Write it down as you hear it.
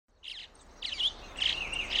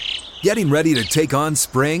Getting ready to take on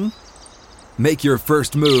spring? Make your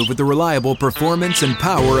first move with the reliable performance and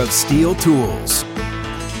power of Steel tools.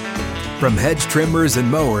 From hedge trimmers and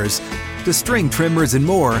mowers to string trimmers and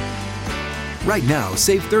more, right now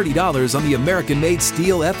save $30 on the American-made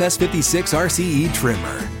Steel FS56 RCE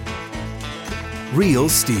trimmer. Real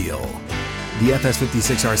Steel. The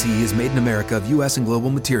FS56 RCE is made in America of U.S. and global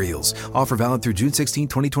materials. Offer valid through June 16,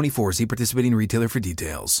 2024. See participating retailer for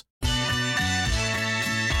details.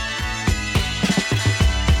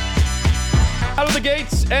 Out of the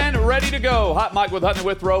gates and ready to go. Hot Mic with Hutton and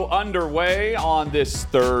Withrow underway on this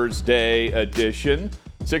Thursday edition.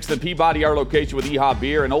 6th and Peabody, our location with EHA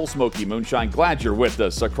Beer and Old Smoky Moonshine. Glad you're with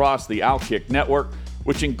us across the Outkick Network,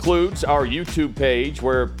 which includes our YouTube page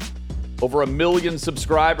where over 1 million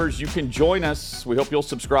subscribers. You can join us. We hope you'll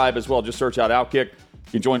subscribe as well. Just search out Outkick.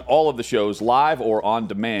 You can join all of the shows live or on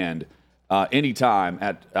demand anytime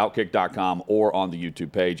at Outkick.com or on the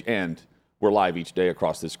YouTube page. And we're live each day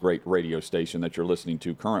across this great radio station that you're listening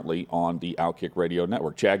to currently on the Outkick Radio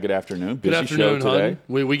Network. Chad, good afternoon. Good afternoon, show today.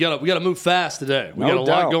 We got to move fast today. We got a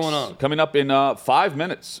lot going on. Coming up in 5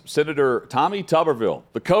 minutes, Senator Tommy Tuberville,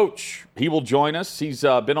 the coach, he will join us. He's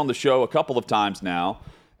been on the show a couple of times now.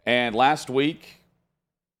 And last week,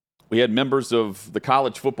 we had members of the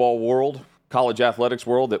college football world, college athletics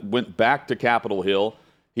world that went back to Capitol Hill.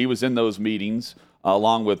 He was in those meetings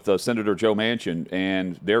along with Senator Joe Manchin,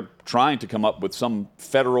 and they're trying to come up with some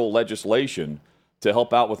federal legislation to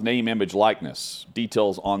help out with name, image, likeness.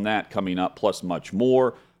 Details on that coming up, plus much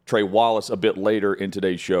more. Trey Wallace a bit later in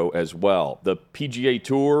today's show as well. The PGA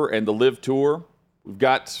Tour and the LIV Tour, we've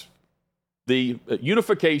got the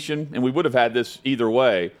unification, and we would have had this either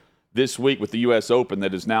way this week with the U.S. Open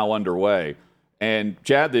that is now underway. And,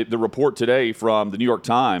 Chad, the report today from the New York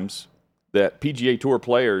Times that PGA Tour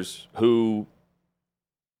players who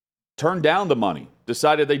turned down the money,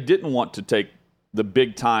 decided they didn't want to take the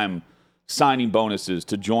big-time signing bonuses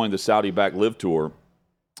to join the Saudi-backed LIV Tour,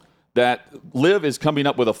 that LIV is coming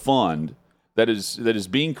up with a fund that is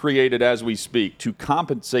being created as we speak to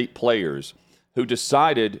compensate players who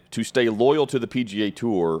decided to stay loyal to the PGA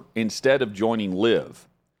Tour instead of joining LIV,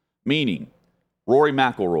 meaning Rory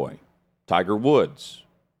McIlroy, Tiger Woods,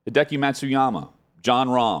 Hideki Matsuyama, Jon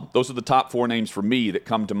Rahm. Those are the top 4 names for me that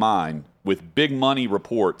come to mind with big money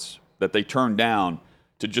reports that they turned down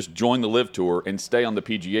to just join the LIV Tour and stay on the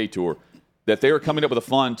PGA Tour, that they are coming up with a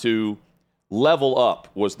fund to level up,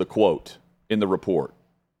 was the quote in the report,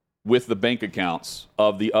 with the bank accounts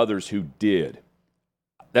of the others who did.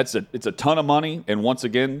 It's a ton of money, and once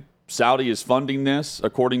again, Saudi is funding this,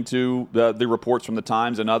 according to the reports from the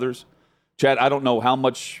Times and others. Chad, I don't know how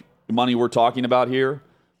much money we're talking about here,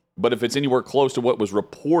 but if it's anywhere close to what was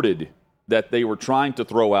reported that they were trying to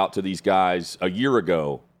throw out to these guys a year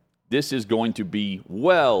ago, this is going to be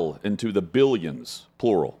well into the billions,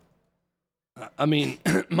 plural. I mean,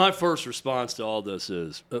 my first response to all this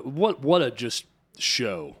is, what a just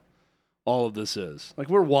show all of this is. Like,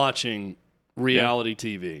 we're watching reality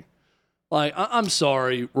TV. Like, I'm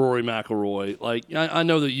sorry, Rory McIlroy. Like, I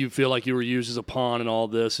know that you feel like you were used as a pawn in all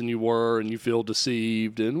this, and you feel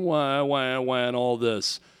deceived, and and all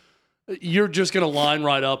this. You're just going to line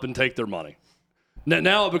right up and take their money.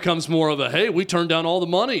 Now it becomes more of a, hey, we turned down all the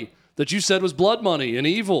money that you said was blood money and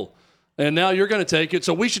evil, and now you're going to take it,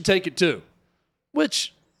 so we should take it too.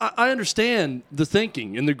 Which, I understand the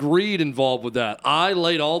thinking and the greed involved with that. I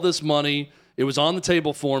laid all this money. It was on the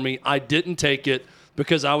table for me. I didn't take it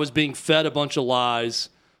because I was being fed a bunch of lies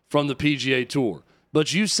from the PGA Tour.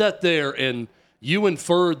 But you sat there and you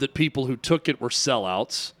inferred that people who took it were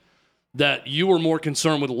sellouts, that you were more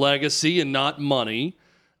concerned with legacy and not money.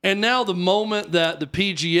 And now the moment that the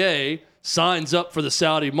PGA signs up for the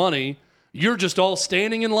Saudi money, you're just all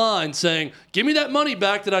standing in line saying, give me that money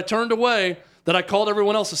back that I turned away, that I called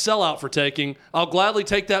everyone else a sellout for taking. I'll gladly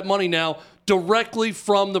take that money now, directly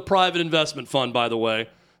from the private investment fund, by the way.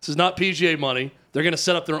 This is not PGA money. They're going to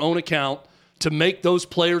set up their own account to make those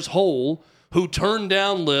players whole who turned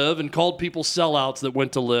down LIV and called people sellouts that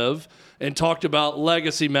went to LIV and talked about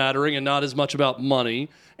legacy mattering and not as much about money.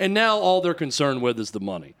 And now all they're concerned with is the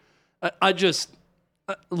money.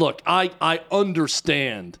 Look, I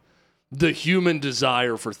understand the human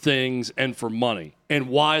desire for things and for money and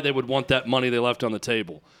why they would want that money they left on the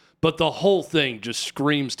table. But the whole thing just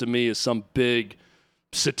screams to me as some big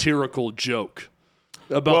satirical joke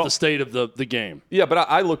about the state of the game. Yeah, but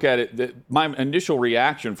I look at it, my initial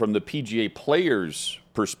reaction from the PGA players'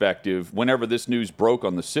 perspective whenever this news broke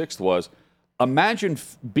on the 6th was, imagine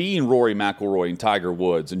being Rory McIlroy and Tiger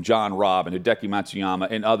Woods and Jon Rahm and Hideki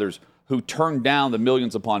Matsuyama and others who turned down the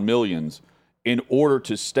millions upon millions in order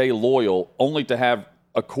to stay loyal, only to have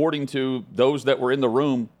according to those that were in the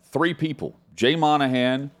room, 3 people: Jay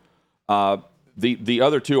Monahan, the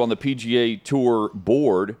other 2 on the PGA Tour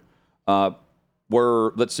board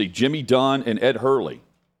were, let's see, Jimmy Dunn and Ed Hurley,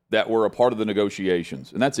 that were a part of the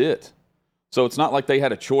negotiations, and that's it. So it's not like they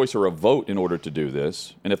had a choice or a vote in order to do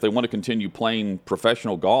this. And if they want to continue playing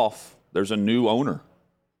professional golf, there's a new owner.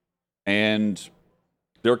 And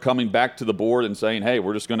they're coming back to the board and saying, hey,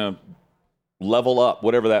 we're just going to level up,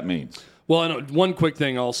 whatever that means. Well, I know one quick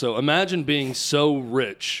thing also. Imagine being so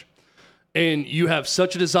rich and you have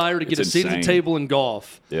such a desire to get a seat at the table in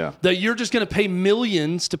golf that you're just going to pay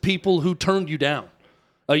millions to people who turned you down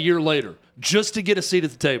a year later just to get a seat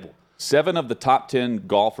at the table. 7 of the top 10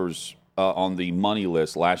 golfers on the money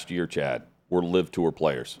list last year, Chad, were Live Tour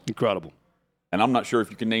players. Incredible. And I'm not sure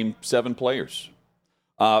if you can name 7 players.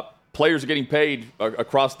 Players are getting paid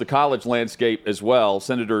across the college landscape as well.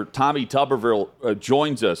 Senator Tommy Tuberville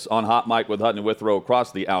joins us on Hot Mic with Hutton and Withrow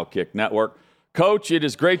across the Outkick Network. Coach, it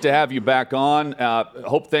is great to have you back on.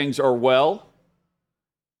 Hope things are well.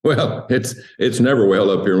 Well, it's never well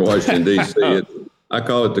up here in Washington, D.C. I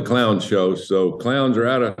call it the clown show. So clowns are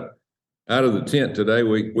out of the tent today.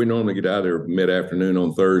 We normally get out of there mid-afternoon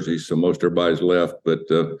on Thursdays, so most everybody's left. But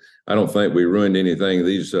I don't think we ruined anything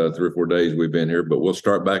these 3 or 4 days we've been here. But we'll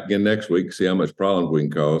start back again next week, see how much problems we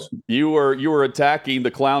can cause. You were attacking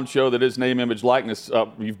the clown show that is Name, Image, Likeness.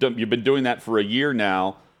 You've been doing that for a year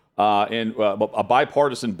now, and a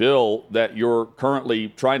bipartisan bill that you're currently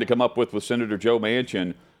trying to come up with Senator Joe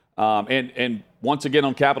Manchin. And once again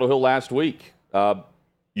on Capitol Hill last week,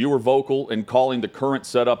 you were vocal in calling the current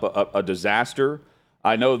setup a disaster.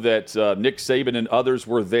 I know that Nick Saban and others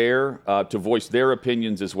were there to voice their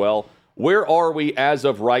opinions as well. Where are we as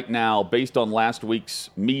of right now based on last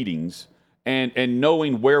week's meetings and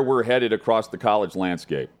knowing where we're headed across the college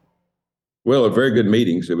landscape? Well, very good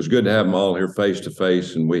meetings. It was good to have them all here face to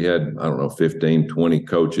face. And we had, 15, 20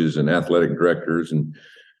 coaches and athletic directors and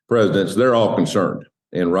presidents. They're all concerned,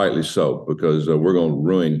 and rightly so, because we're going to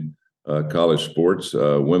ruin college sports,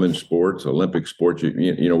 women's sports, Olympic sports. We're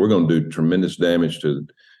going to do tremendous damage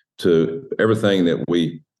to everything that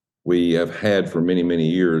we have had for many, many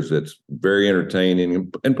years. That's very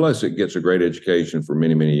entertaining, and plus it gets a great education for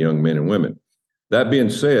many, many young men and women. That being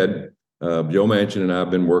said, Joe Manchin and I have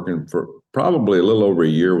been working for probably a little over a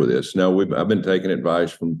year with this. Now I've been taking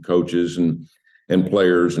advice from coaches and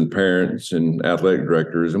players and parents and athletic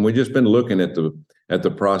directors, and we've just been looking at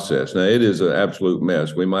the process. Now, it is an absolute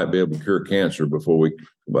mess. We might be able to cure cancer before we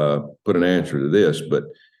put an answer to this, but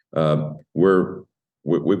I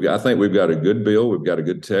think we've got a good bill. We've got a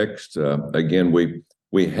good text. Again,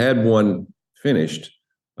 we had one finished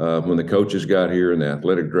when the coaches got here and the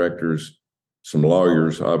athletic directors. Some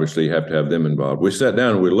lawyers obviously have to have them involved. We sat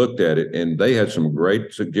down and we looked at it, and they had some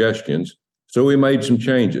great suggestions. So we made some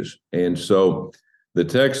changes. And so the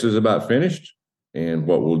text is about finished. And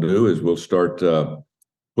what we'll do is we'll start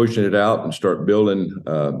pushing it out and start building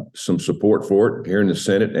some support for it here in the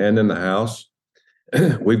Senate and in the House.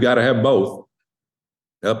 We've got to have both.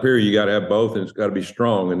 Up here, you got to have both, and it's got to be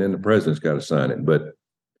strong, and then the president's got to sign it. But at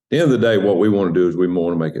the end of the day, what we want to do is we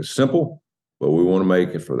want to make it simple, but we want to make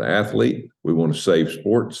it for the athlete. We want to save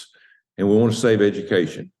sports, and we want to save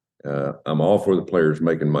education. I'm all for the players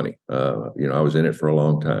making money. I was in it for a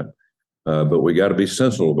long time. But we got to be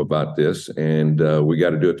sensible about this, and we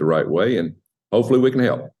got to do it the right way, and hopefully we can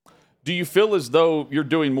help. Do you feel as though you're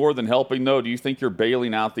doing more than helping, though? Do you think you're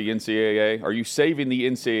bailing out the NCAA? Are you saving the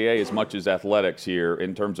NCAA as much as athletics here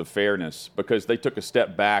in terms of fairness? Because they took a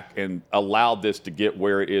step back and allowed this to get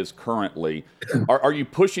where it is currently. Are you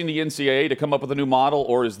pushing the NCAA to come up with a new model,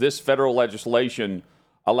 or is this federal legislation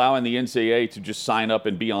allowing the NCAA to just sign up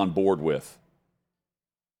and be on board with?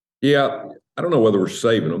 Yeah, I don't know whether we're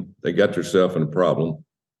saving them. They got themselves in a problem.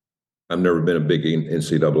 I've never been a big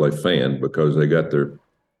NCAA fan because they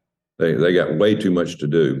got way too much to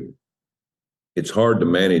do. It's hard to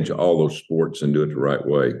manage all those sports and do it the right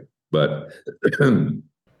way. But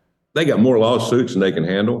they got more lawsuits than they can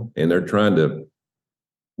handle, and they're trying to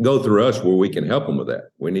go through us where we can help them with that.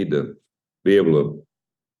 We need to be able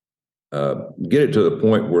to get it to the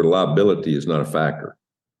point where liability is not a factor.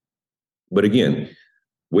 But again,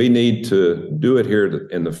 we need to do it here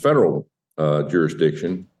in the federal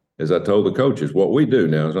jurisdiction. As I told the coaches, what we do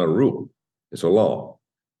now is not a rule, it's a law.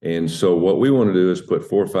 And so what we want to do is put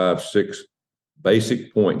 4, 5, 6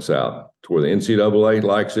 basic points out to where the NCAA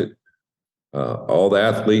likes it. All the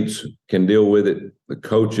athletes can deal with it, the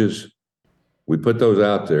coaches. We put those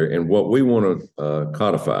out there. And what we want to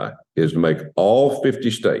codify is to make all 50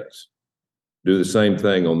 states do the same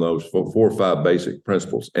thing on those 4 or 5 basic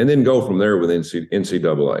principles, and then go from there with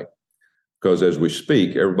NCAA. because as we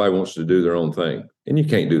speak, everybody wants to do their own thing, and you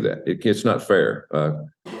can't do that. It's not fair.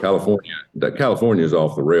 California is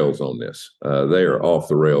off the rails on this. They are off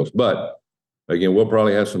the rails. But again, we'll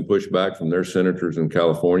probably have some pushback from their senators in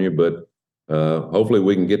California, but hopefully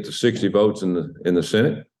we can get to 60 votes in the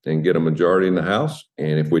Senate and get a majority in the House.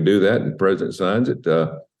 And if we do that and the president signs it,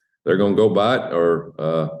 they're going to go by it,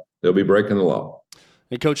 or they'll be breaking the law.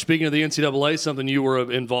 And Coach, speaking of the NCAA, something you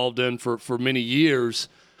were involved in for many years,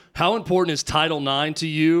 how important is Title IX to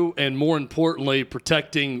you, and more importantly,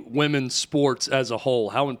 protecting women's sports as a whole?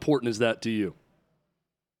 How important is that to you?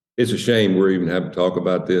 It's a shame we're even having to talk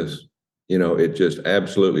about this. It's just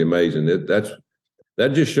absolutely amazing.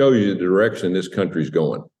 That just shows you the direction this country's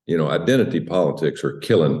going. Identity politics are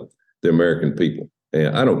killing the American people.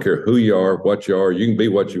 And I don't care who you are, what you are, you can be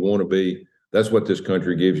what you want to be. That's what this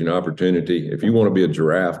country gives you, an opportunity. If you want to be a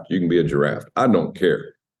giraffe, you can be a giraffe. I don't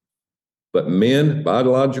care. But men,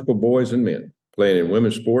 biological boys and men playing in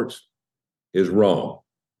women's sports is wrong.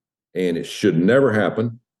 And it should never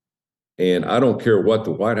happen. And I don't care what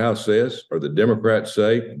the White House says or the Democrats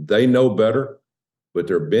say. They know better, but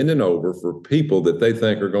they're bending over for people that they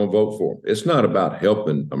think are going to vote for them. It's not about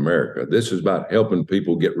helping America. This is about helping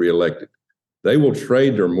people get reelected. They will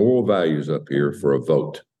trade their moral values up here for a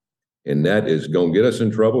vote. And that is going to get us in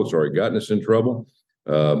trouble. It's already gotten us in trouble.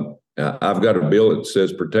 I've got a bill that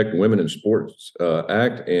says Protect Women in Sports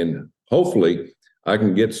Act, and hopefully I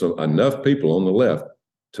can get enough people on the left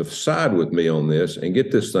to side with me on this and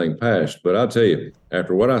get this thing passed. But I'll tell you,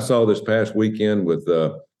 after what I saw this past weekend with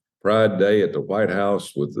Pride Day at the White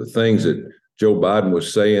House, with the things that Joe Biden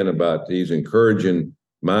was saying about he's encouraging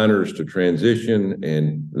minors to transition,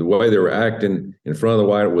 and the way they were acting in front of the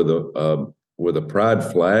White House with a pride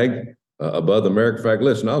flag above the American flag.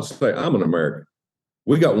 Listen, I'll say I'm an American.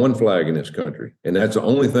 We got one flag in this country, and that's the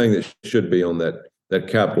only thing that should be on that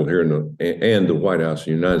Capitol here and the White House of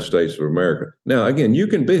the United States of America. Now, again, you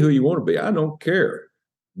can be who you want to be. I don't care.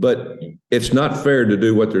 But it's not fair to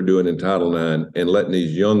do what they're doing in Title IX and letting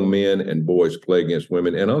these young men and boys play against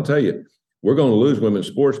women. And I'll tell you, we're going to lose women's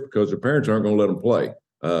sports because their parents aren't going to let them play.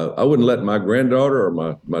 I wouldn't let my granddaughter or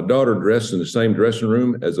my daughter dress in the same dressing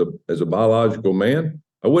room as a biological man.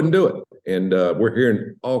 I wouldn't do it. And we're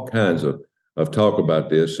hearing all kinds of talk about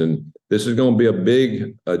this. And this is going to be a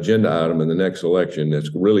big agenda item in the next election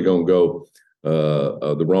that's really going to go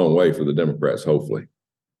the wrong way for the Democrats, hopefully.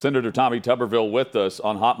 Senator Tommy Tuberville with us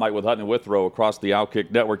on Hot Mic with Hutton and Withrow across the Outkick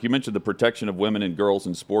Network. You mentioned the Protection of Women and Girls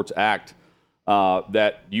in Sports Act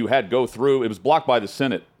that you had go through. It was blocked by the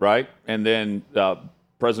Senate, right? And then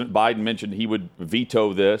President Biden mentioned he would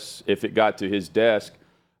veto this if it got to his desk,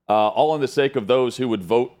 all in the sake of those who would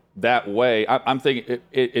vote that way. I'm thinking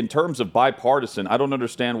in terms of bipartisan, I don't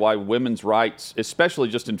understand why women's rights, especially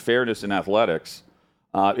just in fairness in athletics,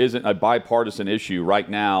 isn't a bipartisan issue right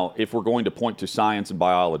now if we're going to point to science and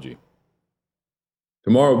biology.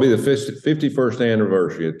 Tomorrow will be the 51st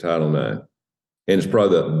anniversary of Title IX. And it's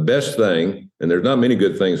probably the best thing, and there's not many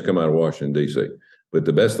good things come out of Washington, D.C., but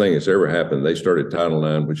the best thing that's ever happened, they started Title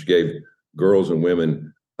IX, which gave girls and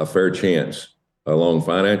women a fair chance along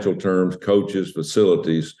financial terms, coaches,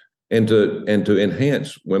 facilities, and to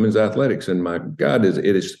enhance women's athletics. And my God,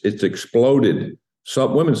 it's exploded.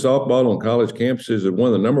 Women's softball on college campuses is one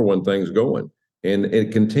of the number one things going, and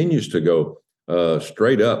it continues to go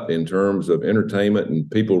straight up in terms of entertainment and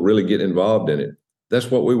people really get involved in it. That's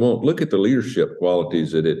what we want. Look at the leadership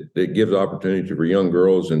qualities that it gives opportunity for young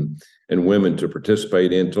girls and women to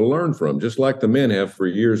participate in, to learn from, just like the men have for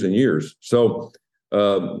years and years. So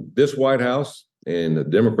this White House and the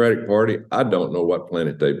Democratic Party, I don't know what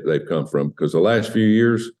planet they've come from, because the last few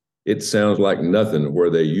years, it sounds like nothing where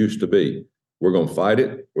they used to be. We're going to fight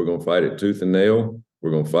it. We're going to fight it tooth and nail.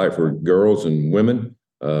 We're going to fight for girls and women.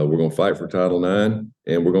 We're going to fight for Title IX,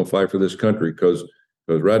 and we're going to fight for this country, because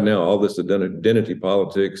right now all this identity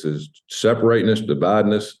politics is separating us,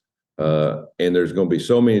 dividing us, and there's going to be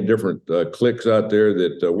so many different cliques out there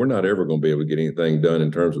that we're not ever going to be able to get anything done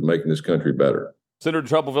in terms of making this country better. Senator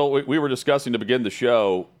Tuberville, we were discussing to begin the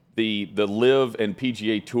show the LIV and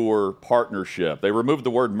PGA Tour partnership. They removed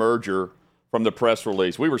the word merger from the press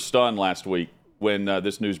release. We were stunned last week when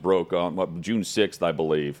this news broke on June 6th, I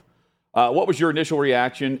believe. What was your initial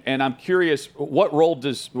reaction? And I'm curious, what role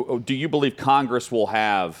do you believe Congress will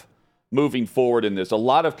have moving forward in this? A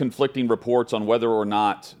lot of conflicting reports on whether or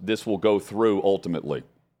not this will go through ultimately.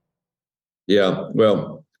 Yeah,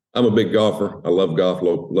 well, I'm a big golfer. I love golf,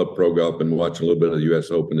 love pro golf. Been watching a little bit of the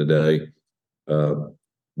U.S. Open today.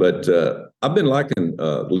 But I've been liking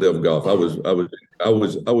LIV golf. I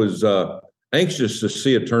was anxious to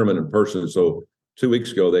see a tournament in person so 2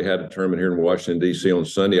 weeks ago, they had a tournament here in Washington, D.C. on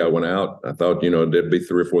Sunday. I went out. I thought, there'd be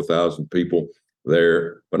 3,000 or 4,000 people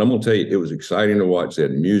there. But I'm going to tell you, it was exciting to watch. They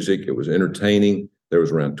had music. It was entertaining. There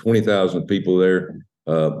was around 20,000 people there.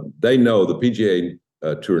 They know the PGA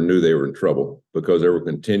Tour knew they were in trouble because they were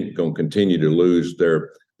going to continue to lose their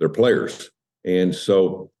players. And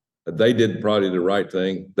so they did probably the right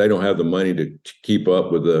thing. They don't have the money to keep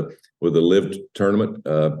up with the LIV tournament.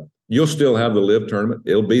 You'll still have the LIV tournament.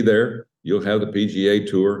 It'll be there. You'll have the PGA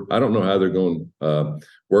Tour. I don't know how they're going to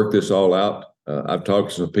work this all out. I've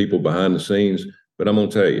talked to some people behind the scenes, but I'm going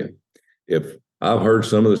to tell you, if I've heard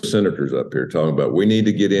some of the senators up here talking about we need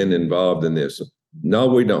to get involved in this. No,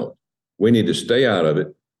 we don't. We need to stay out of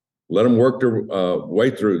it. Let them work their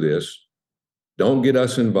way through this. Don't get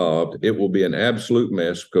us involved. It will be an absolute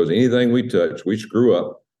mess because anything we touch, we screw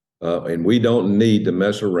up. And we don't need to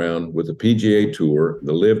mess around with the PGA Tour,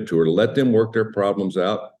 the LIV Tour. Let them work their problems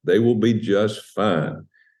out. They will be just fine.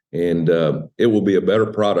 And it will be a better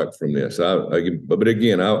product from this. But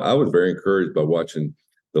again, I was very encouraged by watching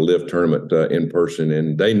the LIV tournament in person.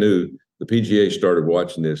 And they knew, the PGA started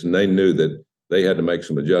watching this, and they knew that they had to make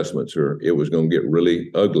some adjustments or it was going to get really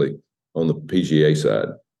ugly on the PGA side.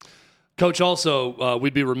 Coach, also,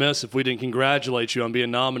 we'd be remiss if we didn't congratulate you on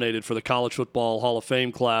being nominated for the College Football Hall of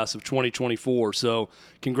Fame class of 2024. So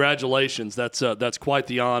congratulations. That's quite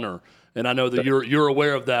the honor. And I know that you're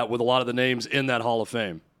aware of that with a lot of the names in that Hall of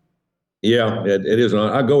Fame. Yeah, it is.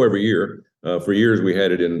 I go every year. For years, we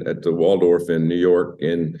had it at the Waldorf in New York,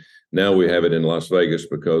 and now we have it in Las Vegas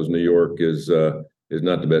because New York is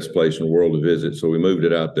not the best place in the world to visit. So we moved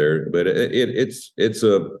it out there. But it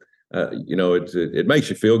makes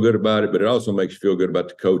you feel good about it, but it also makes you feel good about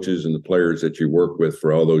the coaches and the players that you work with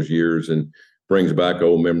for all those years, and brings back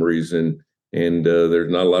old memories. And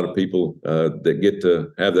there's not a lot of people that get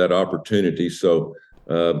to have that opportunity. So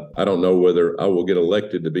I don't know whether I will get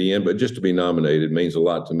elected to be in, but just to be nominated means a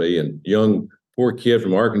lot to me. And young, poor kid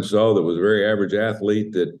from Arkansas that was a very average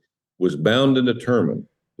athlete that was bound and determined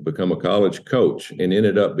to become a college coach and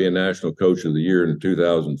ended up being National Coach of the Year in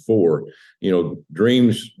 2004.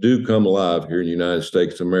 Dreams do come alive here in the United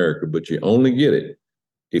States of America, but you only get it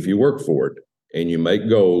if you work for it and you make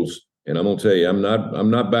goals. And I'm going to tell you, I'm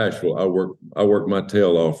not bashful. I work my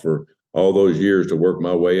tail off for all those years to work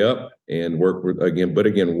my way up and work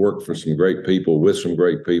for some great people, with some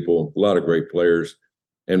great people, a lot of great players.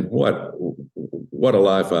 And what a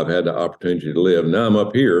life I've had the opportunity to live. Now I'm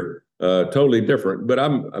up here, totally different, but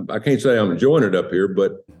I can't say I'm enjoying it up here,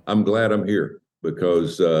 but I'm glad I'm here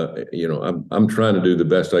because, I'm trying to do the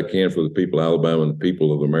best I can for the people of Alabama and the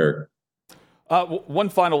people of America. One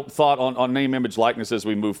final thought on name, image, likeness as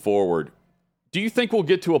we move forward. Do you think we'll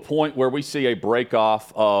get to a point where we see a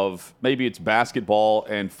break-off of maybe it's basketball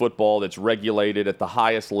and football that's regulated at the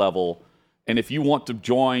highest level, and if you want to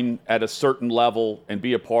join at a certain level and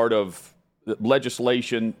be a part of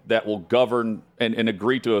legislation that will govern and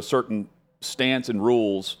agree to a certain stance and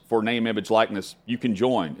rules for name, image, likeness, you can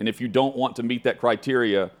join. And if you don't want to meet that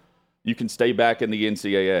criteria, you can stay back in the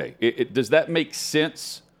NCAA. Does that make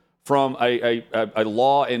sense from a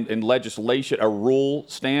law and legislation, a rule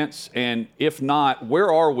stance? And if not,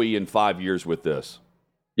 where are we in 5 years with this?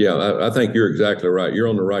 Yeah, I think you're exactly right. You're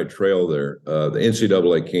on the right trail there. The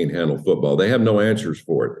NCAA can't handle football. They have no answers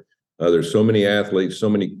for it. There's so many athletes, so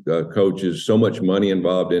many coaches, so much money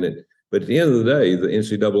involved in it. But at the end of the day, the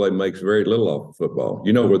NCAA makes very little off of football.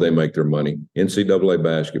 You know where they make their money, NCAA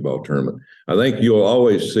basketball tournament. I think you'll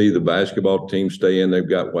always see the basketball team stay in. They've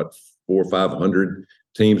got, 400 or 500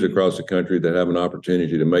 teams across the country that have an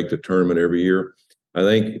opportunity to make the tournament every year. I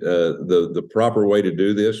think the proper way to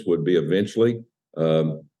do this would be eventually,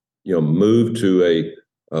 move to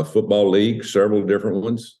a football league, several different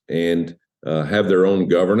ones, and have their own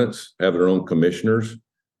governance, have their own commissioners,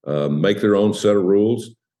 make their own set of rules.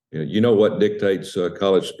 You know what dictates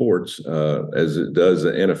college sports as it does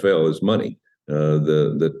the NFL is money,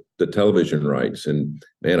 the television rights. And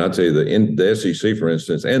man, I'd say the SEC, for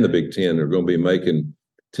instance, and the Big Ten are going to be making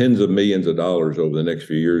tens of millions of dollars over the next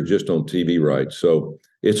few years just on TV rights. So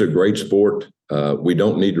it's a great sport. We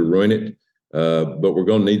don't need to ruin it, but we're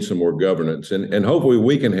going to need some more governance. And hopefully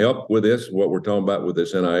we can help with this, what we're talking about with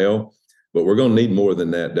this NIL, but we're going to need more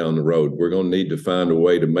than that down the road. We're going to need to find a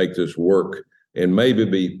way to make this work and maybe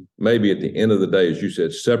at the end of the day, as you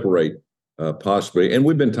said, separate possibly. And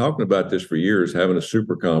we've been talking about this for years, having a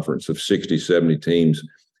super conference of 60, 70 teams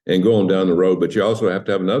and going down the road. But you also have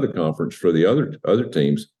to have another conference for the other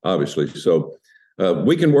teams, obviously. So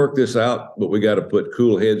we can work this out, but we got to put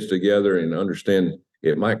cool heads together and understand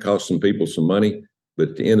it might cost some people some money.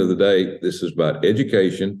 But at the end of the day, this is about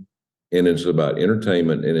education, and it's about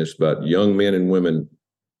entertainment, and it's about young men and women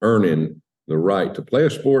earning the right to play a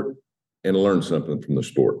sport and learn something from the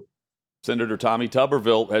sport. Senator Tommy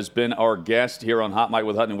Tuberville has been our guest here on Hot Mic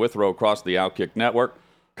with Hutton and Withrow across the Outkick Network.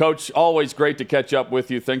 Coach, always great to catch up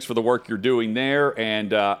with you. Thanks for the work you're doing there.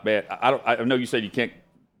 And man, I know you said you can't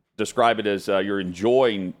describe it as you're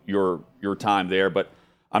enjoying your time there, but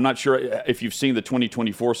I'm not sure if you've seen the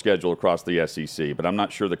 2024 schedule across the SEC, but I'm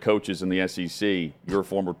not sure the coaches in the SEC, your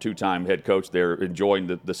former two-time head coach there,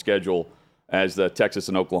 enjoying the schedule as Texas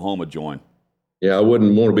and Oklahoma join. Yeah, I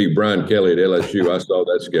wouldn't want to be Brian Kelly at LSU. I saw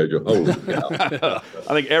that schedule. Holy cow.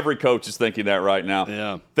 I think every coach is thinking that right now.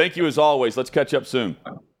 Yeah. Thank you as always. Let's catch up soon.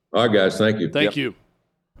 All right, guys. Thank you. Thank you.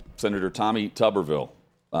 Senator Tommy Tuberville.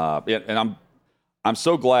 And I'm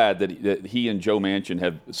so glad that he and Joe Manchin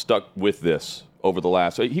have stuck with this over the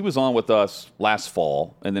last. He was on with us last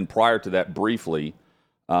fall, and then prior to that briefly,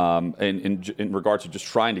 in regards to just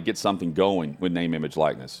trying to get something going with name, image,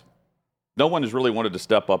 likeness. No one has really wanted to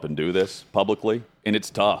step up and do this publicly, and it's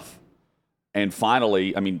tough. And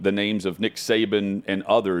finally, I mean, the names of Nick Saban and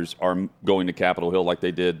others are going to Capitol Hill like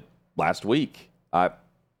they did last week. I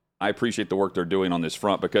appreciate the work they're doing on this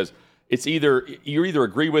front because it's you either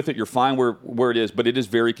agree with it, you're fine where it is, but it is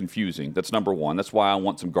very confusing. That's number one. That's why I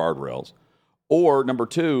want some guardrails. Or number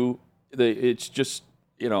two, it's just,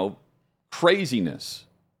 craziness,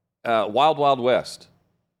 wild, wild west.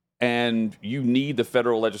 And you need the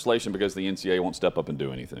federal legislation because the NCAA won't step up and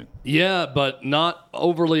do anything. Yeah, but not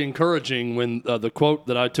overly encouraging when the quote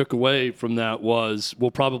that I took away from that was,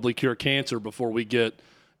 we'll probably cure cancer before we get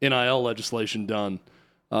NIL legislation done.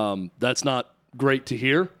 That's not great to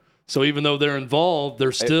hear. So even though they're involved,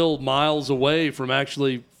 they're still miles away from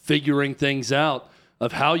actually figuring things out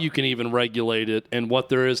of how you can even regulate it and what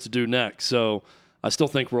there is to do next. So I still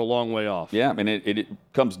think we're a long way off. Yeah, and it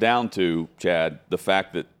comes down to, Chad, the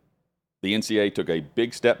fact that the NCAA took a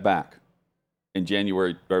big step back in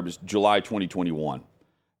July 2021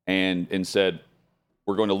 and said,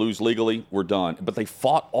 we're going to lose legally, we're done. But they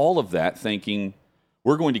fought all of that thinking,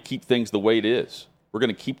 we're going to keep things the way it is. We're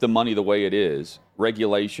going to keep the money the way it is,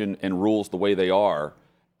 regulation and rules the way they are.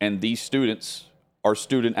 And these students are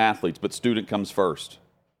student athletes, but student comes first.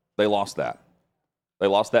 They lost that. They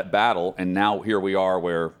lost that battle, and now here we are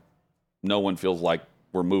where no one feels like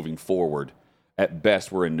we're moving forward. At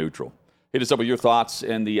best, we're in neutral. Hit us up with your thoughts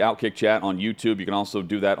in the Outkick chat on YouTube. You can also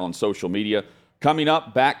do that on social media. Coming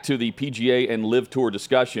up, back to the PGA and Live Tour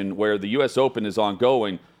discussion where the U.S. Open is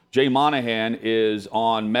ongoing. Jay Monahan is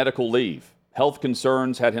on medical leave. Health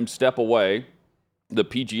concerns had him step away. The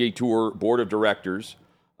PGA Tour Board of Directors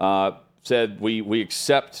said we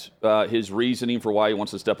accept his reasoning for why he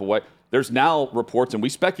wants to step away. There's now reports, and we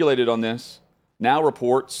speculated on this, now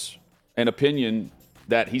reports and opinion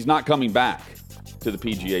that he's not coming back to the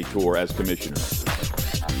PGA Tour as commissioner.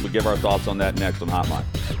 We'll give our thoughts on that next on Hot Mic.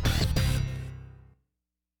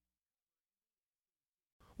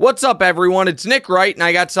 What's up, everyone? It's Nick Wright, and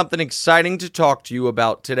I got something exciting to talk to you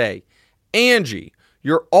about today. Angie,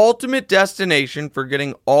 your ultimate destination for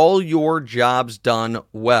getting all your jobs done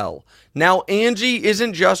well. Now, Angie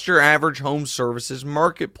isn't just your average home services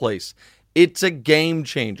marketplace. It's a game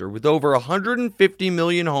changer with over 150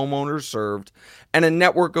 million homeowners served and a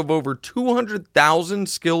network of over 200,000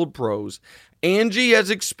 skilled pros. Angie has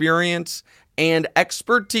experience and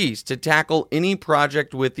expertise to tackle any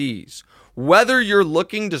project with ease. Whether you're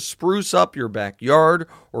looking to spruce up your backyard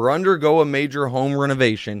or undergo a major home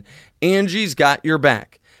renovation, Angie's got your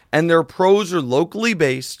back. And their pros are locally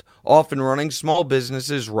based, often running small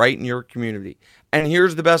businesses right in your community. And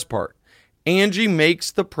here's the best part. Angie makes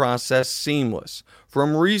the process seamless,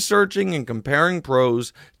 from researching and comparing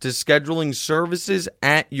pros to scheduling services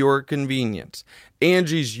at your convenience.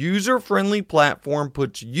 Angie's user-friendly platform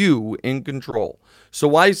puts you in control. So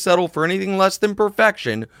why settle for anything less than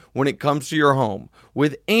perfection when it comes to your home?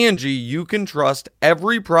 With Angie, you can trust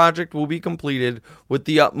every project will be completed with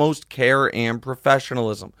the utmost care and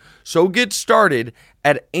professionalism. So get started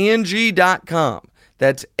at Angie.com.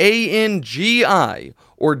 That's ANGI,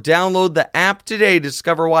 or download the app today to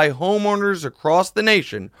discover why homeowners across the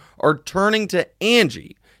nation are turning to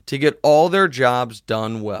Angie to get all their jobs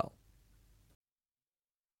done well.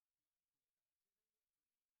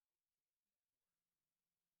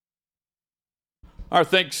 Our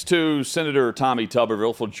thanks to Senator Tommy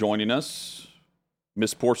Tuberville for joining us.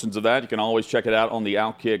 Missed portions of that, you can always check it out on the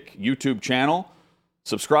Outkick YouTube channel.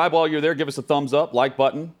 Subscribe while you're there. Give us a thumbs up, like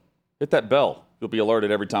button. Hit that bell. You'll be alerted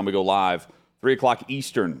every time we go live. 3 o'clock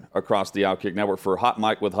Eastern across the Outkick Network for Hot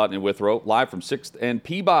Mic with Hutton and Withrow. Live from 6th and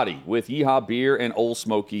Peabody with Yeehaw Beer and Old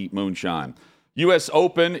Smoky Moonshine. U.S.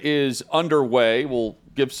 Open is underway. We'll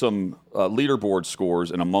give some leaderboard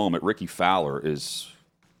scores in a moment. Ricky Fowler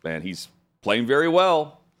he's playing very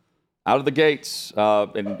well out of the gates,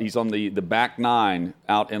 and he's on the back nine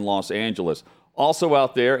out in Los Angeles. Also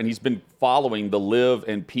out there, and he's been following the LIV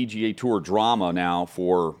and PGA Tour drama now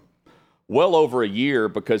for well over a year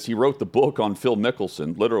because he wrote the book on Phil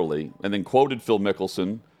Mickelson, literally, and then quoted Phil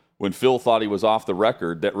Mickelson when Phil thought he was off the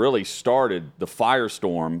record. That really started the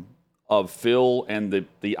firestorm of Phil and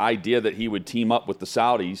the idea that he would team up with the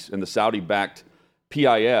Saudis and the Saudi-backed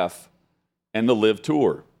PIF and the LIV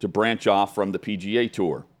Tour to branch off from the PGA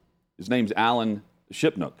Tour. His name's Alan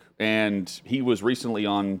Shipnuck, and he was recently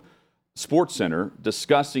on SportsCenter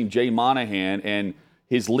discussing Jay Monahan and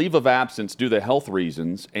his leave of absence due to health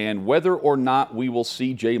reasons and whether or not we will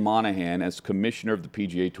see Jay Monahan as commissioner of the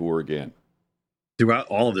PGA Tour again. Throughout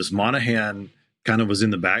all of this, Monahan kind of was in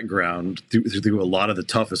the background through a lot of the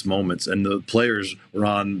toughest moments, and the players were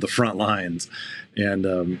on the front lines.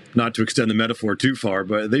 And not to extend the metaphor too far,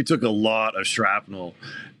 but they took a lot of shrapnel,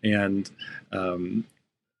 and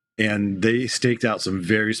they staked out some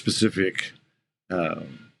very specific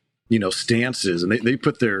stances, and they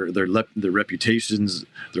put their reputations,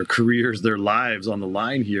 their careers, their lives on the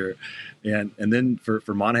line here. And then for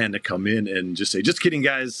Monahan to come in and just say, just kidding,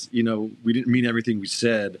 guys, we didn't mean everything we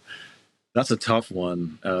said. That's a tough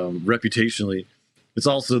one. Reputationally, it's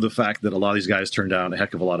also the fact that a lot of these guys turned down a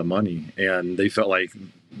heck of a lot of money, and they felt like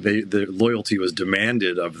their loyalty was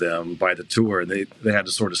demanded of them by the tour, and they had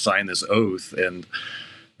to sort of sign this oath. And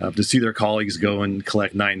to see their colleagues go and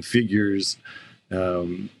collect 9 figures,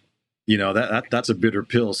 that's a bitter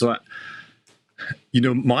pill. So,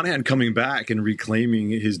 Monahan coming back and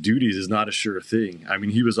reclaiming his duties is not a sure thing. I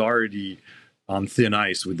mean, he was already on thin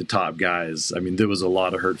ice with the top guys. I mean, there was a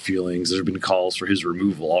lot of hurt feelings. There have been calls for his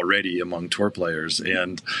removal already among tour players,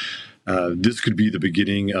 and this could be the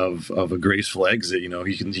beginning of a graceful exit.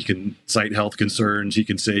 He can cite health concerns. He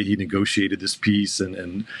can say he negotiated this piece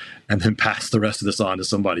and then pass the rest of this on to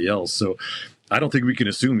somebody else. So I don't think we can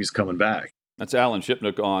assume he's coming back. That's Alan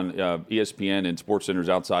Shipnuck on ESPN and SportsCenter's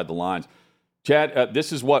Outside the Lines. Chad,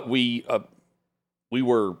 this is what we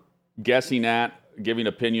were guessing at, giving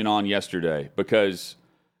opinion on yesterday, because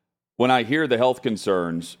when I hear the health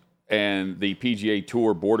concerns and the PGA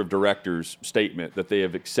Tour Board of Directors statement that they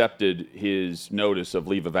have accepted his notice of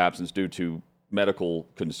leave of absence due to medical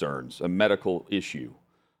concerns, a medical issue,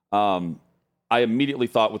 I immediately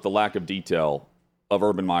thought with the lack of detail of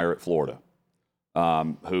Urban Meyer at Florida,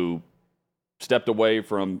 who stepped away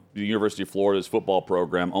from the University of Florida's football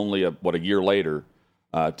program only a year later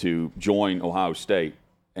to join Ohio State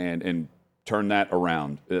and turn that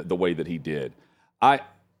around the way that he did. I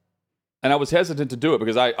was hesitant to do it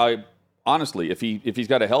because I honestly, if he's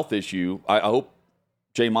got a health issue, I hope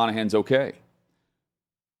Jay Monahan's okay.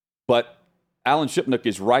 But Alan Shipnuck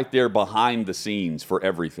is right there behind the scenes for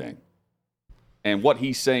everything. And what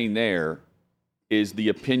he's saying there is the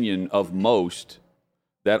opinion of most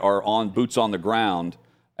that are on boots on the ground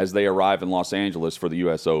as they arrive in Los Angeles for the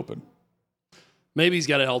U.S. Open. Maybe he's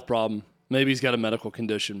got a health problem. Maybe he's got a medical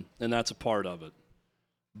condition, and that's a part of it.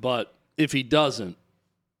 But if he doesn't,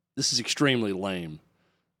 this is extremely lame.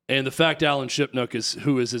 And the fact Alan Shipnuck,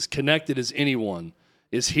 who is as connected as anyone,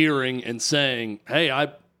 is hearing and saying, hey,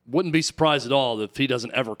 I wouldn't be surprised at all if he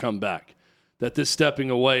doesn't ever come back, that this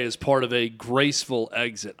stepping away is part of a graceful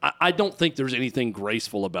exit. I don't think there's anything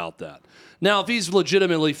graceful about that. Now, if he's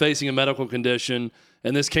legitimately facing a medical condition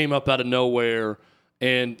and this came up out of nowhere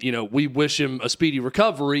and, we wish him a speedy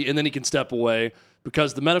recovery and then he can step away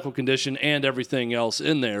because the medical condition and everything else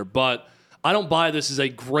in there. But I don't buy this as a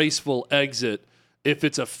graceful exit if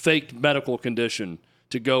it's a faked medical condition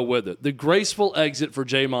to go with it. The graceful exit for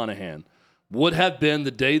Jay Monahan would have been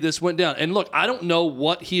the day this went down. And look, I don't know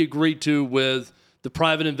what he agreed to with the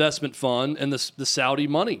private investment fund and the Saudi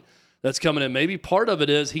money that's coming in. Maybe part of it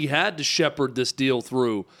is he had to shepherd this deal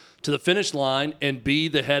through to the finish line and be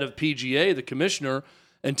the head of PGA, the commissioner,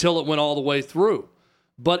 until it went all the way through.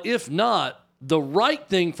 But if not, the right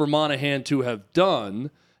thing for Monahan to have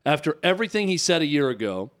done after everything he said a year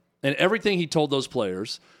ago and everything he told those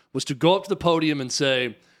players was to go up to the podium and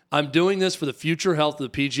say, I'm doing this for the future health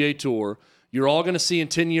of the PGA Tour. You're all going to see in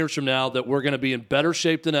 10 years from now that we're going to be in better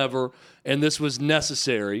shape than ever, and this was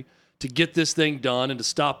necessary to get this thing done and to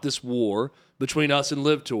stop this war between us and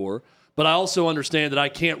LIV Tour. But I also understand that I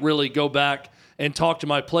can't really go back and talk to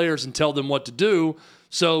my players and tell them what to do,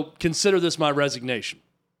 so consider this my resignation.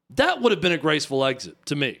 That would have been a graceful exit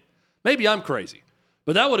to me. Maybe I'm crazy,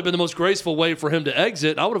 but that would have been the most graceful way for him to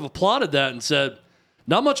exit. I would have applauded that and said,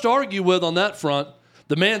 not much to argue with on that front.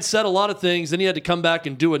 The man said a lot of things, then he had to come back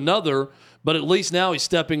and do another, but at least now he's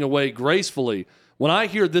stepping away gracefully. When I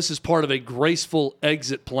hear this is part of a graceful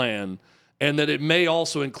exit plan and that it may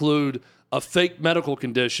also include a fake medical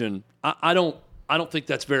condition, I don't think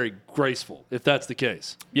that's very graceful, if that's the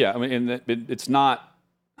case. Yeah, I mean, and it's not.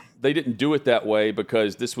 They didn't do it that way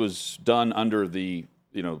because this was done under the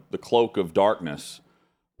cloak of darkness,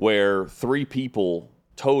 where 3 people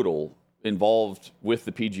total involved with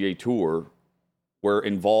the PGA Tour were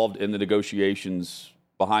involved in the negotiations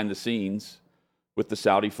behind the scenes with the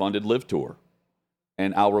Saudi-funded Live Tour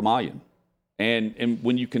and Al Ramayan. And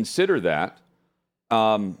when you consider that,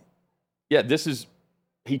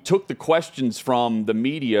 he took the questions from the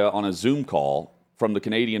media on a Zoom call from the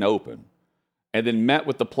Canadian Open and then met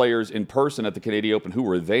with the players in person at the Canadian Open who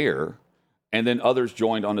were there, and then others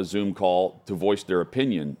joined on a Zoom call to voice their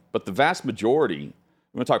opinion. But the vast majority,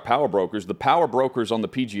 I'm going to talk power brokers, the power brokers on the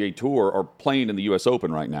PGA Tour are playing in the U.S.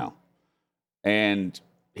 Open right now. And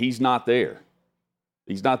he's not there.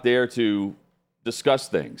 He's not there to discuss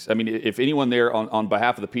things. I mean, if anyone there on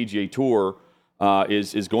behalf of the PGA Tour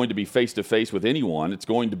is going to be face-to-face with anyone, it's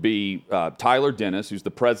going to be Tyler Dennis, who's the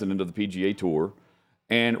president of the PGA Tour,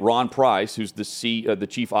 and Ron Price, who's the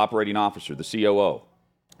chief operating officer, the COO.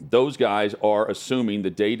 Those guys are assuming the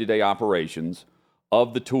day-to-day operations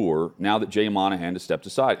of the tour now that Jay Monahan has stepped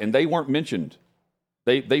aside. And they weren't mentioned.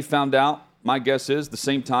 They found out, my guess is, the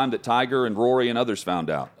same time that Tiger and Rory and others found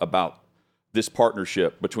out about this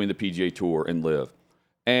partnership between the PGA Tour and LIV.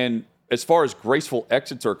 And as far as graceful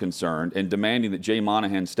exits are concerned and demanding that Jay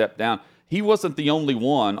Monahan step down, he wasn't the only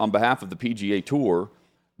one on behalf of the PGA Tour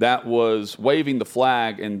that was waving the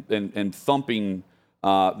flag and thumping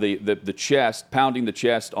the chest, pounding the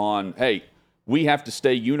chest on, hey, we have to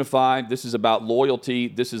stay unified. This is about loyalty.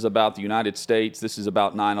 This is about the United States. This is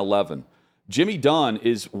about 9/11. Jimmy Dunn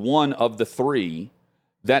is one of the 3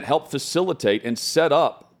 that helped facilitate and set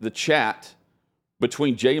up the chat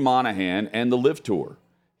between Jay Monahan and the LIV Tour.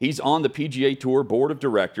 He's on the PGA Tour Board of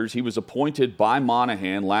Directors. He was appointed by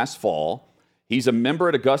Monahan last fall. He's a member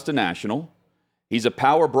at Augusta National. He's a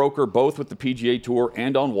power broker both with the PGA Tour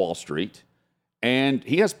and on Wall Street. And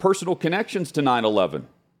he has personal connections to 9/11.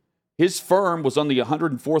 His firm was on the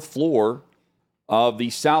 104th floor of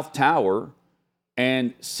the South Tower,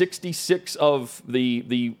 and 66 of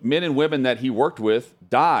the men and women that he worked with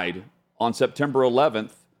died on September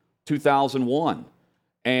 11th, 2001.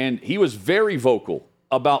 And he was very vocal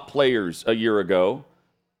about players a year ago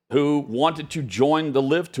who wanted to join the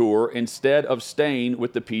LIV Tour instead of staying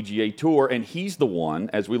with the PGA Tour. And he's the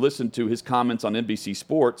one, as we listen to his comments on NBC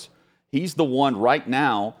Sports, he's the one right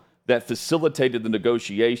now that facilitated the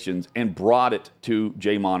negotiations and brought it to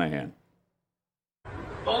Jay Monahan.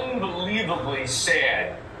 Unbelievably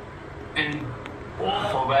sad and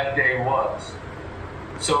awful that day was.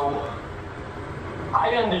 So I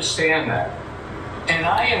understand that. And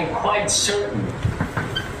I am quite certain,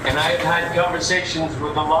 and I've had conversations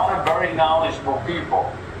with a lot of very knowledgeable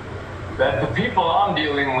people, that the people I'm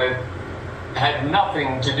dealing with had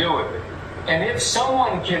nothing to do with it. And if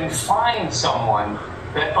someone can find someone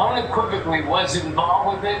that unequivocally was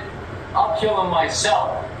involved with it, I'll kill him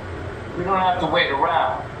myself. We don't have to wait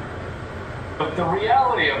around. But the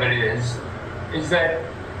reality of it is that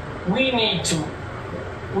we need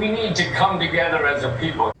to come together as a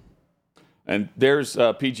people. And there's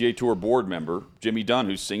a PGA Tour board member, Jimmy Dunn,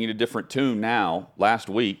 who's singing a different tune now, last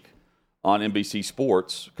week, on NBC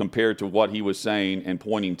Sports, compared to what he was saying and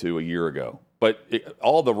pointing to a year ago. But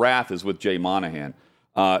all the wrath is with Jay Monahan.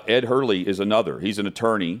 Ed Hurley is another. He's an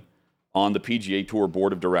attorney on the PGA Tour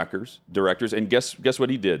Board of Directors. And guess what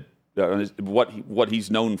he did? What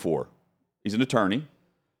he's known for. He's an attorney,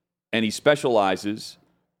 and he specializes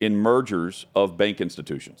in mergers of bank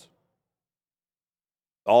institutions.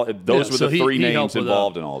 Those were the 3 names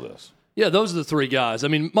involved in all this. Yeah, those are the 3 guys. I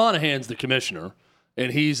mean, Monahan's the commissioner,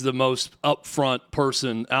 and he's the most upfront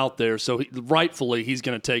person out there, so rightfully he's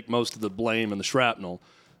going to take most of the blame and the shrapnel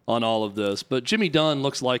on all of this. But Jimmy Dunn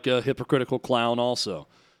looks like a hypocritical clown also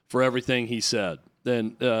for everything he said.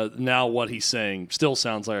 And now what he's saying still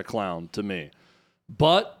sounds like a clown to me.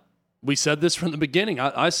 But we said this from the beginning.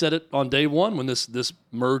 I said it on day one when this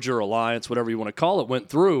merger, alliance, whatever you want to call it, went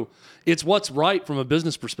through. It's what's right from a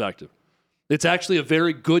business perspective. It's actually a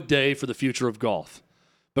very good day for the future of golf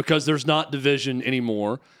because there's not division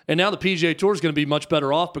anymore. And now the PGA Tour is going to be much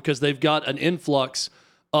better off because they've got an influx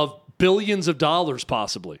of billions of dollars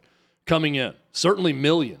possibly coming in, certainly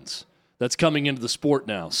millions that's coming into the sport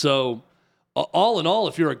now. So all in all,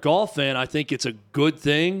 if you're a golf fan, I think it's a good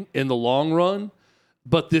thing in the long run.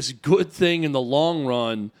 But this good thing in the long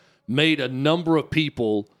run made a number of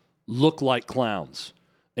people look like clowns.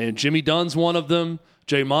 And Jimmy Dunn's one of them.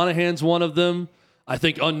 Jay Monahan's one of them. I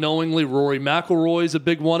think unknowingly Rory McIlroy is a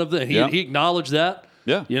big one of them. He acknowledged that.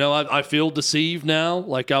 Yeah. You know, I feel deceived now,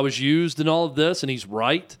 like I was used in all of this, and he's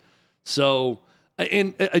right. So,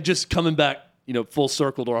 and just coming back, you know, full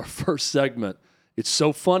circle to our first segment, it's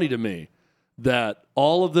so funny to me that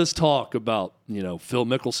all of this talk about, you know, Phil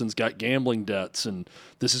Mickelson's got gambling debts and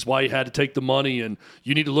this is why he had to take the money and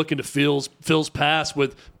you need to look into Phil's past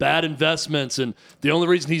with bad investments and the only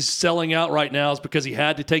reason he's selling out right now is because he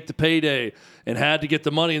had to take the payday and had to get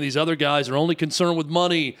the money and these other guys are only concerned with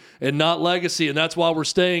money and not legacy and that's why we're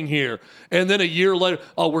staying here. And then a year later,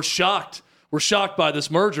 oh, we're shocked. We're shocked by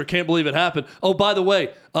this merger. Can't believe it happened. Oh, by the way,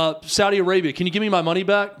 Saudi Arabia, can you give me my money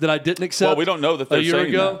back that I didn't accept? Well, we don't know that they're saying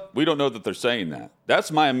ago? that. We don't know that they're saying that.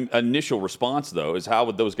 That's my initial response, though, is how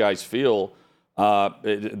would those guys feel? The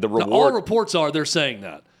reward. Now, all reports are they're saying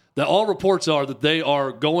that. All reports are that they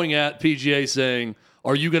are going at PGA saying,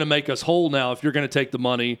 are you going to make us whole now if you're going to take the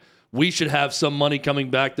money? We should have some money coming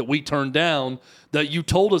back that we turned down, that you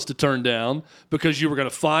told us to turn down because you were going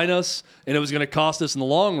to fine us and it was going to cost us in the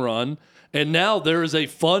long run. And now there is a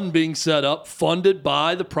fund being set up, funded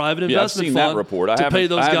by the private investment I've seen fund that report. to pay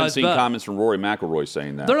those guys back. I haven't seen comments from Rory McIlroy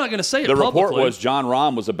saying that. They're not going to say it publicly. The publicly. report was John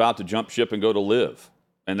Rahm was about to jump ship and go to Live,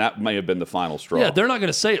 and that may have been the final straw. Yeah, they're not going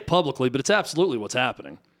to say it publicly, but it's absolutely what's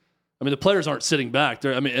happening. I mean, the players aren't sitting back.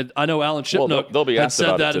 I know Alan Shipnuck they'll be had asked said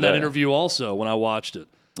about that it in that today. interview also when I watched it.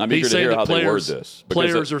 I'm eager to hear how they word this.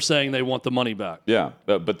 Players are saying they want the money back. Yeah,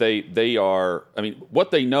 but they are – I mean,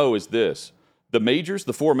 what they know is this. The majors,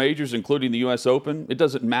 the 4 majors, including the U.S. Open, it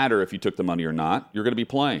doesn't matter if you took the money or not. You're going to be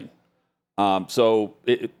playing. So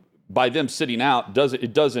by them sitting out,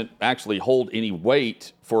 it doesn't actually hold any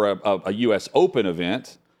weight for a U.S. Open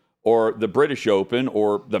event or the British Open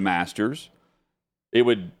or the Masters. It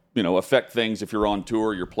would, affect things if you're on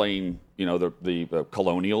tour, you're playing, the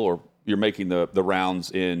Colonial, or you're making the rounds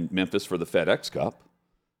in Memphis for the FedEx Cup.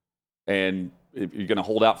 And if you're going to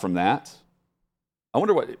hold out from that. I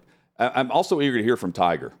wonder what... I'm also eager to hear from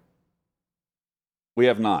Tiger. We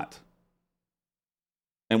have not.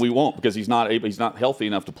 And we won't because he's not healthy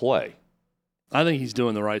enough to play. I think he's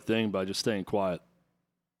doing the right thing by just staying quiet.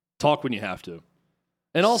 Talk when you have to.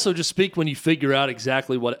 And also just speak when you figure out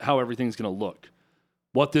exactly how everything's going to look.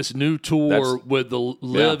 What this new tour with the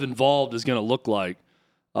Live involved is going to look like.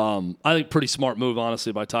 I think pretty smart move,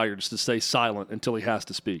 honestly, by Tiger just to stay silent until he has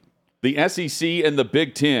to speak. The SEC and the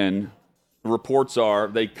Big Ten... reports are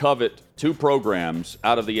they covet 2 programs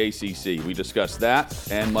out of the ACC. We discuss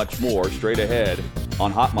that and much more straight ahead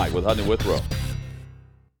on Hot Mic with Hutton and Withrow.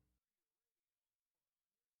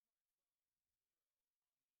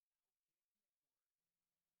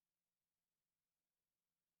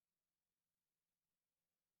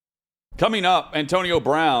 Coming up, Antonio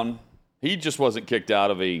Brown, he just wasn't kicked out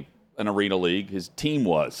of an arena league. His team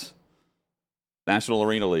was. National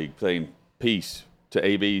Arena League saying peace to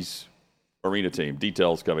AB's arena team.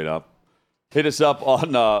 Details coming up. Hit us up on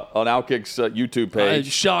Outkick's YouTube page. I'm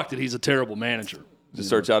shocked that he's a terrible manager. Just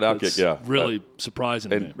search out Outkick, yeah. Really surprising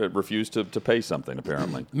to me. And refused to pay something,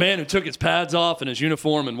 apparently. Man who took his pads off and his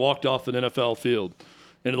uniform and walked off an NFL field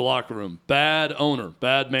into the locker room. Bad owner,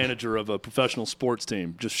 bad manager of a professional sports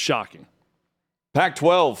team. Just shocking.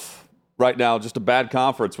 Pac-12 right now, just a bad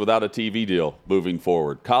conference without a TV deal moving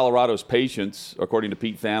forward. Colorado's patience, according to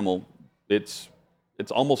Pete Thamel, it's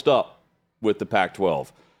almost up with the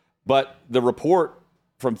Pac-12. But the report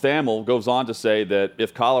from Thamel goes on to say that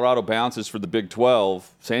if Colorado bounces for the Big 12,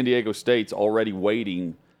 San Diego State's already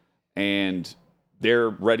waiting and they're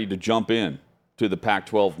ready to jump in to the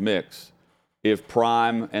Pac-12 mix if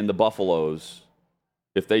Prime and the Buffaloes,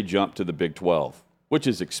 if they jump to the Big 12, which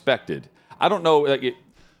is expected. I don't know.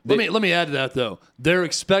 Let me add to that, though. They're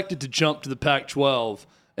expected to jump to the Pac-12,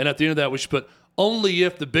 and at the end of that, we should put only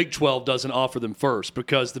if the Big 12 doesn't offer them first,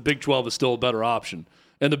 because the Big 12 is still a better option.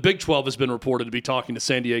 And the Big 12 has been reported to be talking to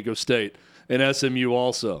San Diego State and SMU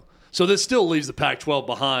also. So this still leaves the Pac-12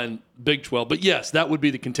 behind Big 12. But, yes, that would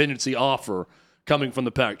be the contingency offer coming from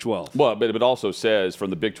the Pac-12. Well, but it also says from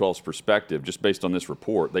the Big 12's perspective, just based on this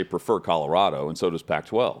report, they prefer Colorado, and so does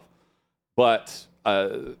Pac-12. But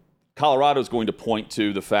Colorado is going to point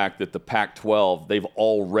to the fact that the Pac-12, they've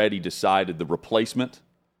already decided the replacement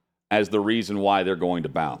as the reason why they're going to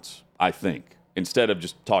bounce, I think, instead of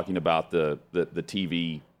just talking about the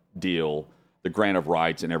TV deal, the grant of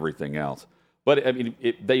rights, and everything else. But, I mean,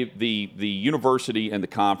 the university and the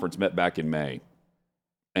conference met back in May.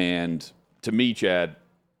 And to me, Chad,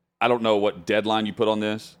 I don't know what deadline you put on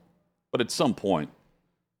this, but at some point,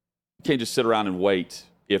 you can't just sit around and wait.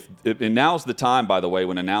 And now's the time, by the way,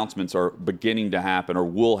 when announcements are beginning to happen or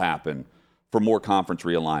will happen for more conference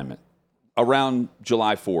realignment. Around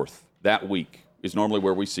July 4th, that week, is normally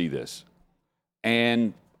where we see this.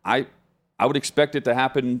 And I would expect it to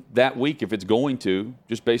happen that week if it's going to,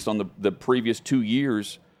 just based on the previous 2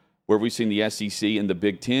 years where we've seen the SEC and the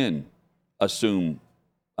Big Ten assume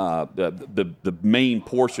the main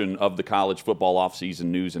portion of the college football offseason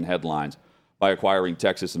news and headlines by acquiring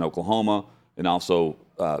Texas and Oklahoma, and also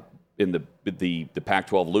in the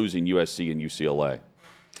Pac-12 losing USC and UCLA.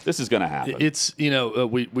 This is going to happen. It's,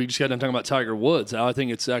 we just got done talking about Tiger Woods. I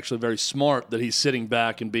think it's actually very smart that he's sitting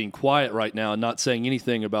back and being quiet right now and not saying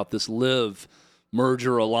anything about this LIV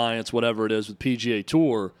merger, alliance, whatever it is with PGA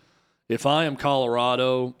Tour. If I am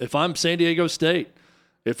Colorado, if I'm San Diego State,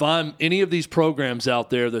 if I'm any of these programs out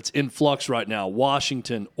there that's in flux right now,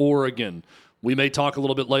 Washington, Oregon, we may talk a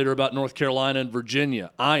little bit later about North Carolina and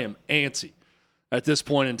Virginia. I am antsy at this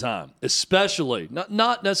point in time, especially,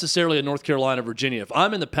 not necessarily in North Carolina, Virginia. If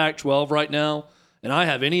I'm in the Pac-12 right now and I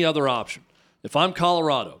have any other option, if I'm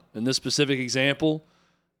Colorado, in this specific example,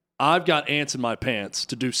 I've got ants in my pants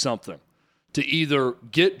to do something, to either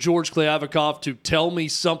get George Kliavkoff to tell me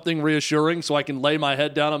something reassuring so I can lay my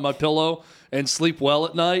head down on my pillow and sleep well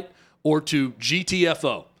at night, or to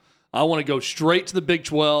GTFO. I want to go straight to the Big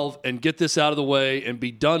 12 and get this out of the way and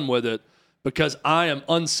be done with it, because I am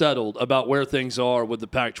unsettled about where things are with the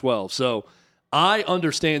Pac-12. So I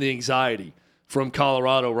understand the anxiety from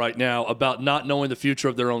Colorado right now about not knowing the future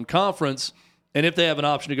of their own conference, and if they have an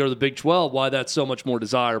option to go to the Big 12, why that's so much more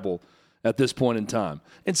desirable at this point in time.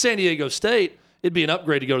 In San Diego State, it'd be an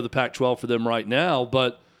upgrade to go to the Pac-12 for them right now,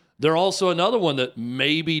 but they're also another one that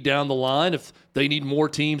maybe down the line, if they need more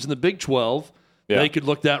teams in the Big 12, they could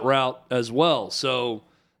look that route as well. So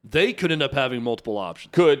they could end up having multiple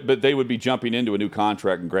options. Could, but they would be jumping into a new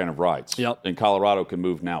contract and grant of rights. Yep. And Colorado can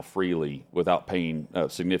move now freely without paying a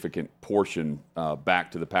significant portion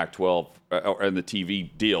back to the Pac-12 and the TV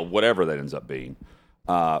deal, whatever that ends up being,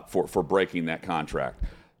 for breaking that contract.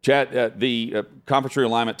 Chad, the conference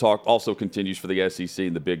realignment talk also continues for the SEC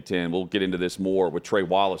and the Big Ten. We'll get into this more with Trey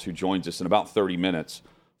Wallace, who joins us in about 30 minutes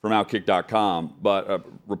from Outkick.com. But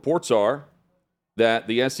reports are that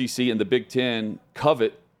the SEC and the Big Ten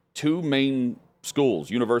covet two main schools,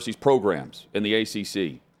 universities, programs in the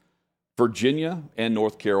ACC, Virginia and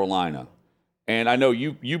North Carolina. And I know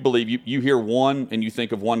you believe you hear one and you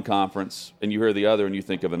think of one conference, and you hear the other and you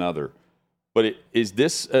think of another. But is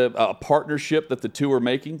this a partnership that the two are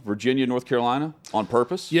making, Virginia and North Carolina, on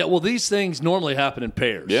purpose? Yeah, well, these things normally happen in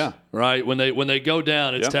pairs. Yeah. Right? When they go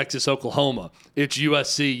down, it's Texas, Oklahoma. It's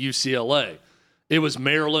USC, UCLA. It was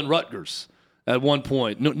Maryland, Rutgers at one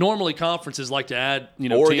point. Normally conferences like to add,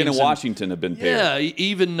 Oregon teams and Washington have been paired. Yeah,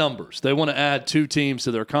 even numbers. They want to add two teams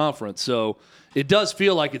to their conference. So it does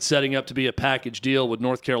feel like it's setting up to be a package deal with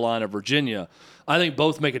North Carolina, Virginia. I think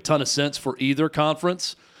both make a ton of sense for either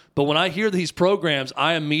conference. But when I hear these programs,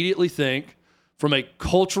 I immediately think, from a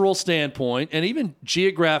cultural standpoint, and even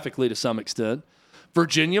geographically to some extent,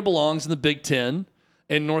 Virginia belongs in the Big Ten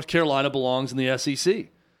and North Carolina belongs in the SEC,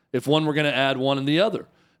 if one were going to add one and the other.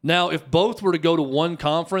 Now, if both were to go to one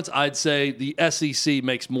conference, I'd say the SEC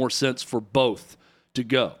makes more sense for both to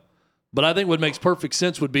go. But I think what makes perfect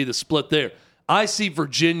sense would be the split there. I see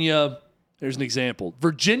Virginia, there's an example,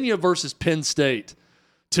 Virginia versus Penn State,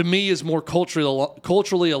 to me, is more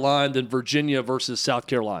culturally aligned than Virginia versus South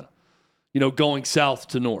Carolina, going south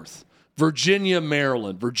to north. Virginia,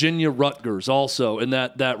 Maryland, Virginia, Rutgers also in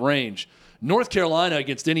that range. North Carolina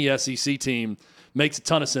against any SEC team makes a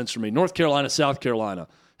ton of sense for me. North Carolina, South Carolina,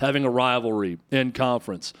 having a rivalry in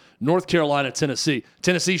conference. North Carolina, Tennessee.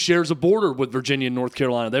 Tennessee shares a border with Virginia and North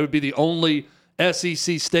Carolina. They would be the only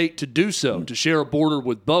SEC state to do so, to share a border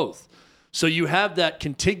with both. So you have that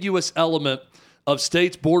contiguous element of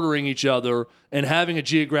states bordering each other and having a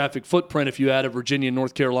geographic footprint if you add a Virginia and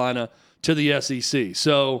North Carolina to the SEC.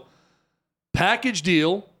 So package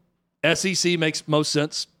deal, SEC makes most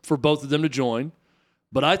sense for both of them to join.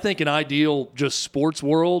 But I think an ideal just sports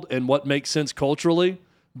world and what makes sense culturally,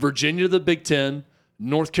 Virginia to the Big Ten,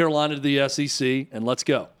 North Carolina to the SEC, and let's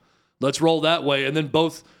go. Let's roll that way. And then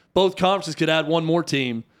both conferences could add one more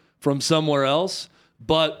team from somewhere else.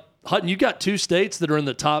 But, Hutton, you got two states that are in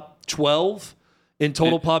the top 12 in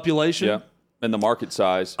total population. Yeah, and the market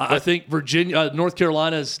size. I think North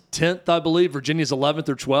Carolina is 10th, I believe. Virginia's 11th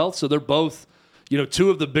or 12th. So they're both, two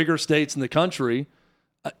of the bigger states in the country.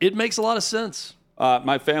 It makes a lot of sense.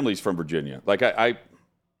 My family's from Virginia. Like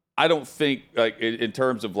I don't think in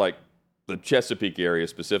terms of the Chesapeake area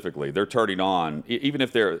specifically, they're turning on. Even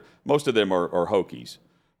if most of them are Hokies,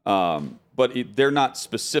 but they're not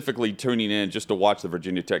specifically tuning in just to watch the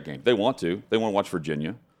Virginia Tech game. They want to watch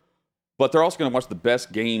Virginia, but they're also going to watch the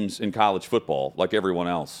best games in college football, like everyone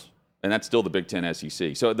else. and that's still the Big Ten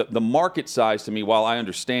SEC. So the market size to me, while I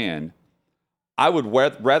understand, I would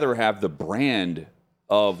rather have the brand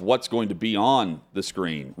of what's going to be on the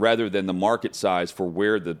screen rather than the market size for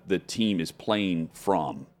where the team is playing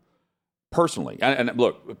from. Personally, and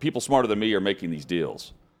look, people smarter than me are making these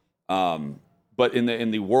deals, but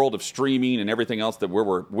in the world of streaming and everything else, that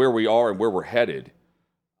where we are and where we're headed,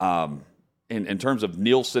 in terms of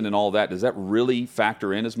Nielsen and all that, does that really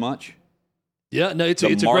factor in as much? Yeah, no, it's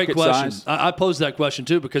a great question. I posed that question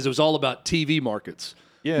too because it was all about TV markets.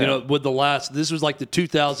 Yeah, with this was like the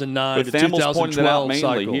 2009 to 2012 it out mainly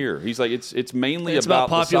cycle. Here, he's like it's mainly about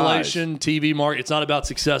population, TV market. It's not about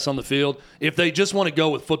success on the field. If they just want to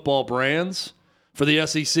go with football brands for the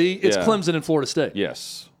SEC, it's Clemson and Florida State.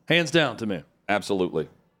 Yes, hands down to me. Absolutely,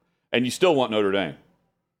 and you still want Notre Dame,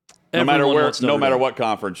 no matter what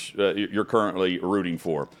conference you're currently rooting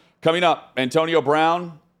for. Coming up, Antonio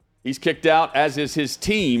Brown, he's kicked out, as is his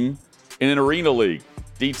team in an arena league.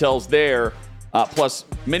 Details there. Plus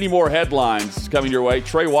many more headlines coming your way.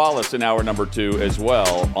 Trey Wallace in hour number 2 as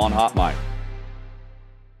well on Hot Mic.